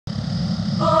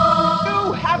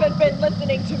haven't been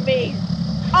listening to me.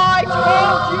 I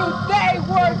told you they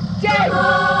were dead,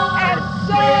 and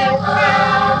so am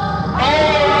I!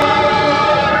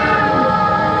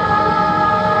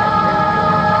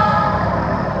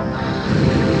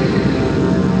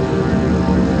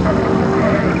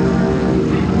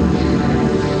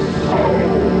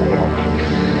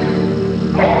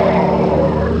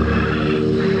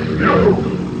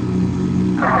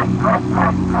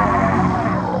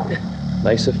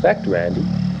 Nice effect, Randy.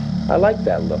 I like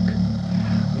that look.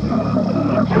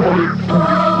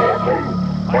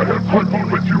 I have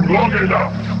hunted with you long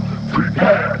enough.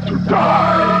 Prepare to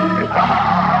die.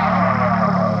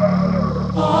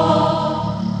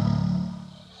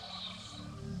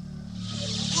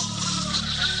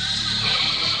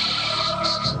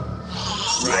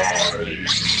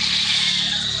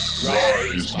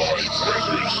 Rise, my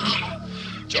brethren.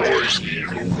 Join me in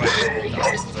the world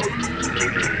of the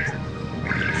living.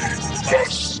 We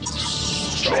must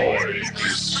destroy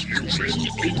this human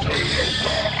interloper.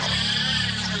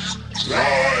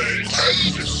 Rise and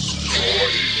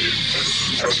destroy him and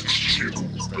touch you,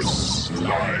 the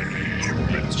slimy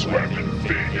humans who have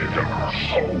invaded our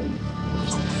home.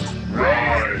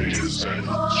 Rise and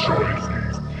join me.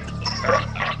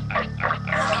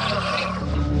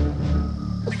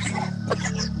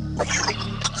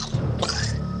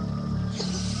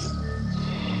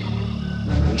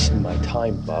 Wasting my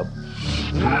time, Bub.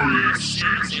 This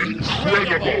is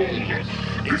incredible!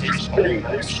 It is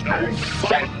almost no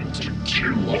fun to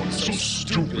kill one so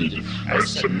stupid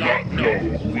as to not know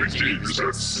who it is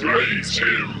that slays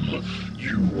him.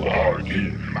 You are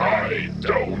in my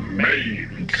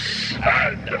domain,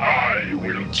 and I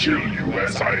will kill you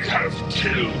as I have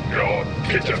killed your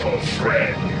pitiful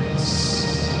friends.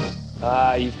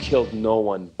 You've killed no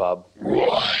one, Bub.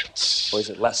 What? Or is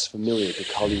it less familiar to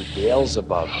call you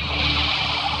Beelzebub?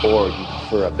 Or you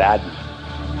prefer Abaddon?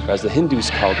 Or as the Hindus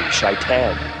called you,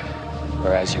 Shaitan?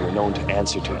 Or as you were known to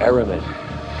answer to Ahriman,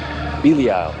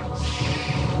 Belial,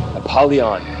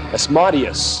 Apollyon,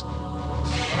 Asmodeus?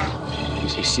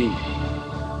 You see,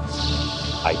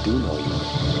 I do know you.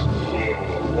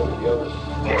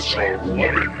 But your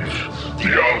woman,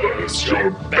 the others,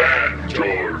 your band,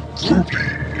 your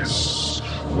groupies,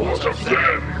 what of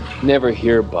them? Never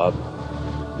here, Bub.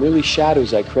 Merely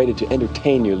shadows I created to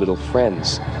entertain your little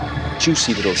friends.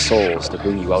 Juicy little souls to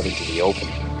bring you out into the open.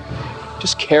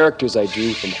 Just characters I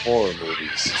drew from horror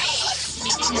movies.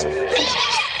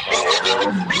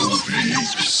 Horror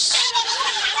movies.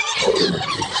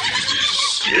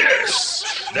 Yes,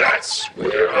 that's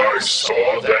where I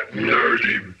saw that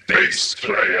nerdy bass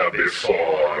player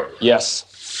before. Yes,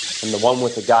 and the one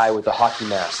with the guy with the hockey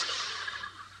mask.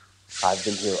 I've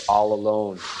been here all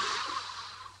alone.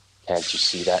 Can't you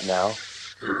see that now?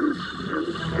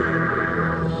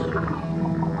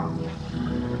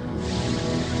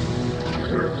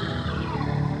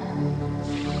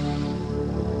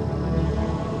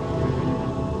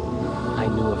 I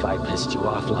knew if I pissed you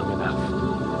off long enough,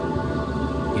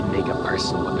 you'd make a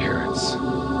personal appearance.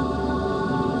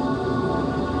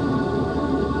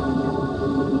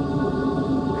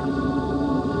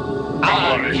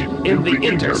 I am the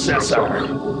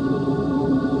Intercessor.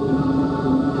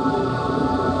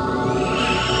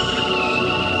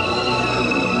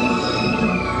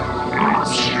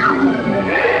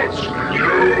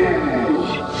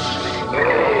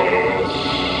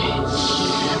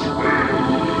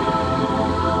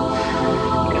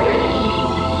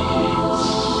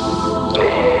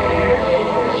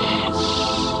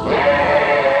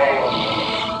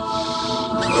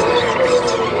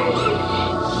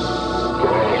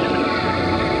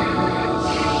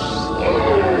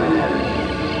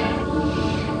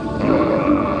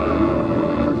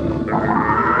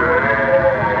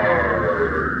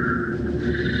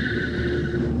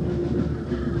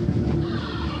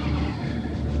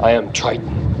 I am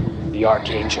Triton, the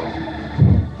Archangel.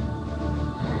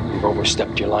 You've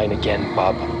overstepped your line again,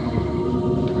 Bob.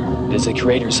 It is the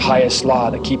Creator's highest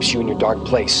law that keeps you in your dark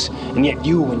place, and yet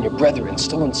you and your brethren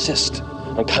still insist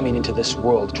on coming into this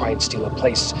world to try and steal a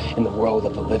place in the world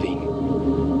of the living.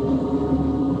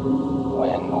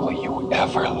 When will you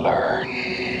ever learn?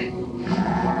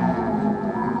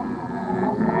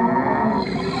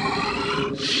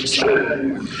 So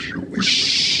you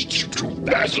wish to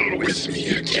battle with me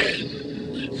again?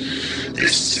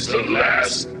 This is the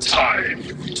last time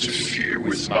you interfere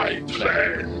with my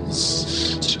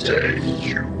plans. Today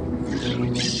you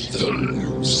will be the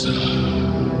loser.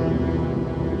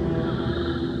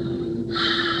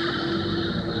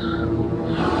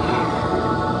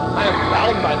 I am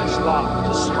bound by this law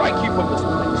to strike you from this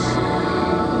place.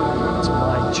 It's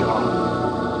my job.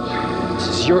 This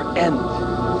is your end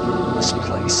in this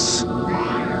place.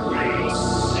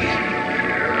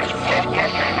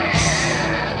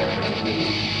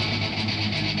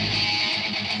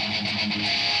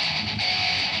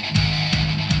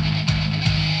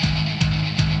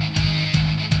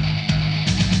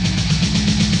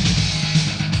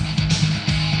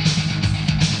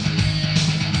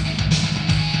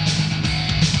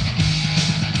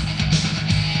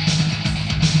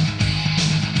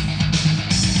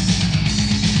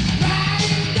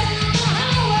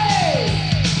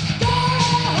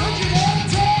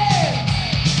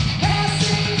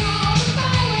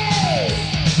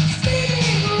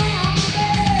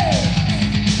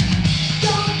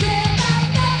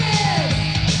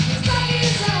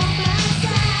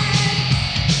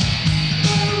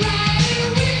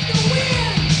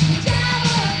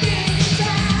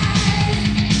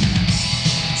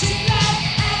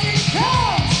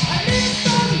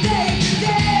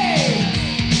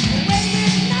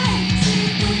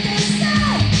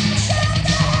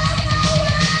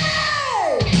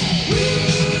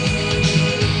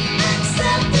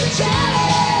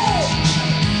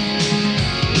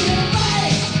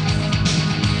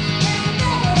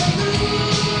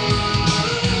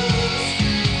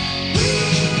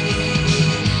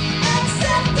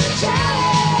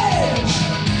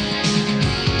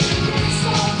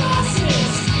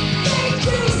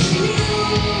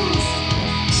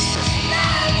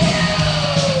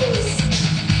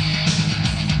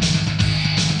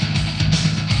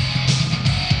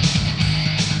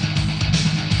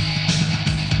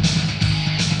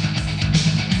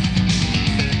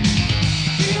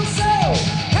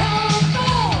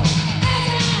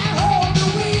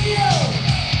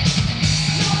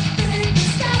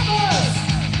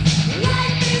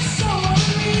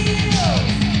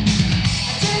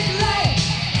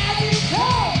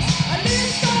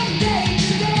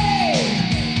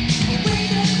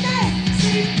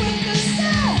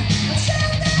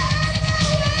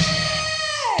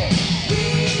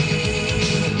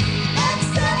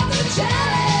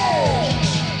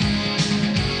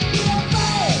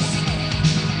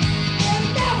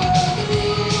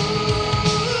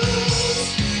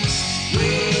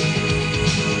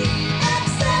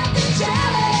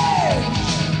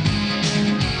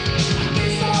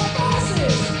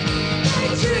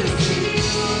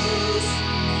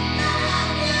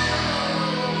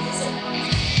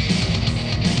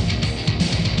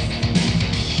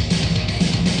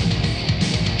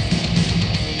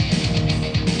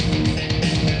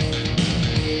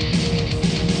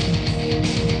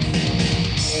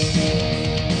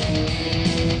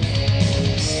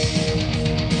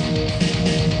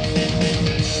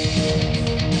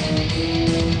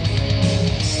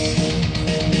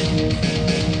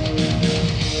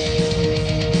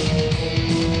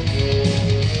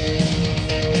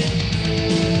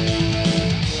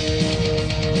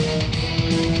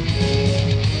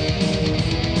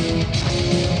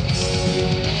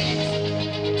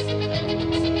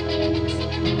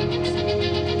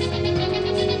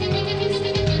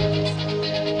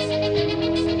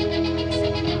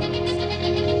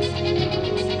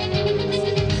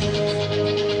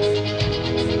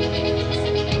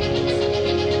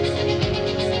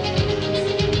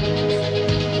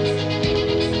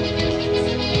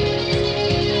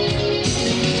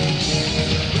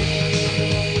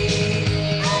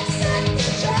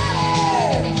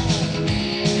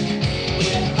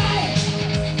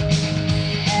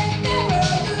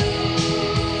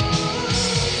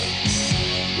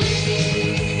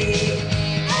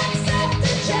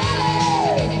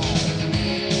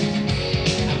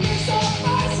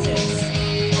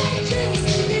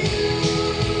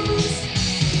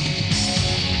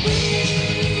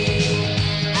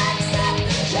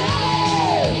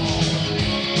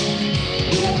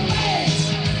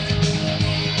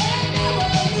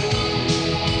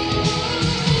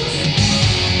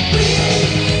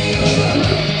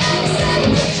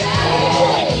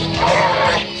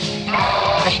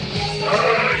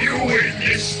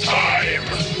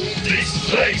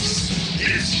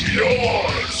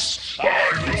 yours.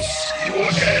 I will see you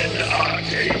again,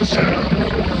 Archangel.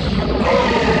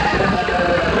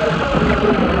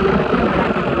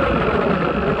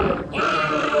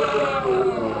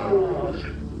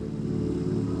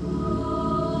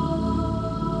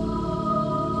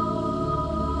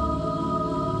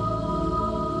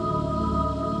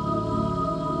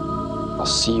 I'll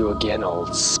see you again,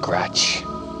 old Scratch.